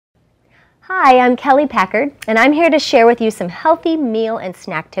Hi, I'm Kelly Packard, and I'm here to share with you some healthy meal and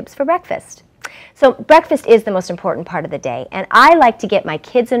snack tips for breakfast. So breakfast is the most important part of the day, and I like to get my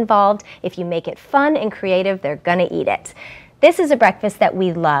kids involved. If you make it fun and creative, they're gonna eat it. This is a breakfast that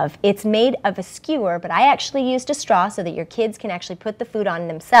we love. It's made of a skewer, but I actually used a straw so that your kids can actually put the food on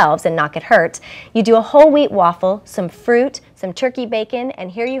themselves and not get hurt. You do a whole wheat waffle, some fruit, some turkey bacon,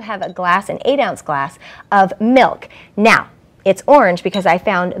 and here you have a glass, an 8-ounce glass of milk. Now, it's orange because I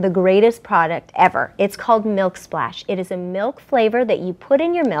found the greatest product ever. It's called MilkSplash. It is a milk flavor that you put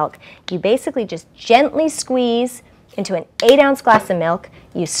in your milk. You basically just gently squeeze into an 8-ounce glass of milk.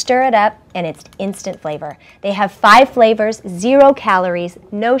 You stir it up and it's instant flavor. They have 5 flavors, 0 calories,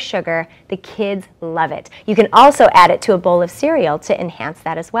 no sugar. The kids love it. You can also add it to a bowl of cereal to enhance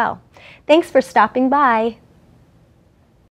that as well. Thanks for stopping by.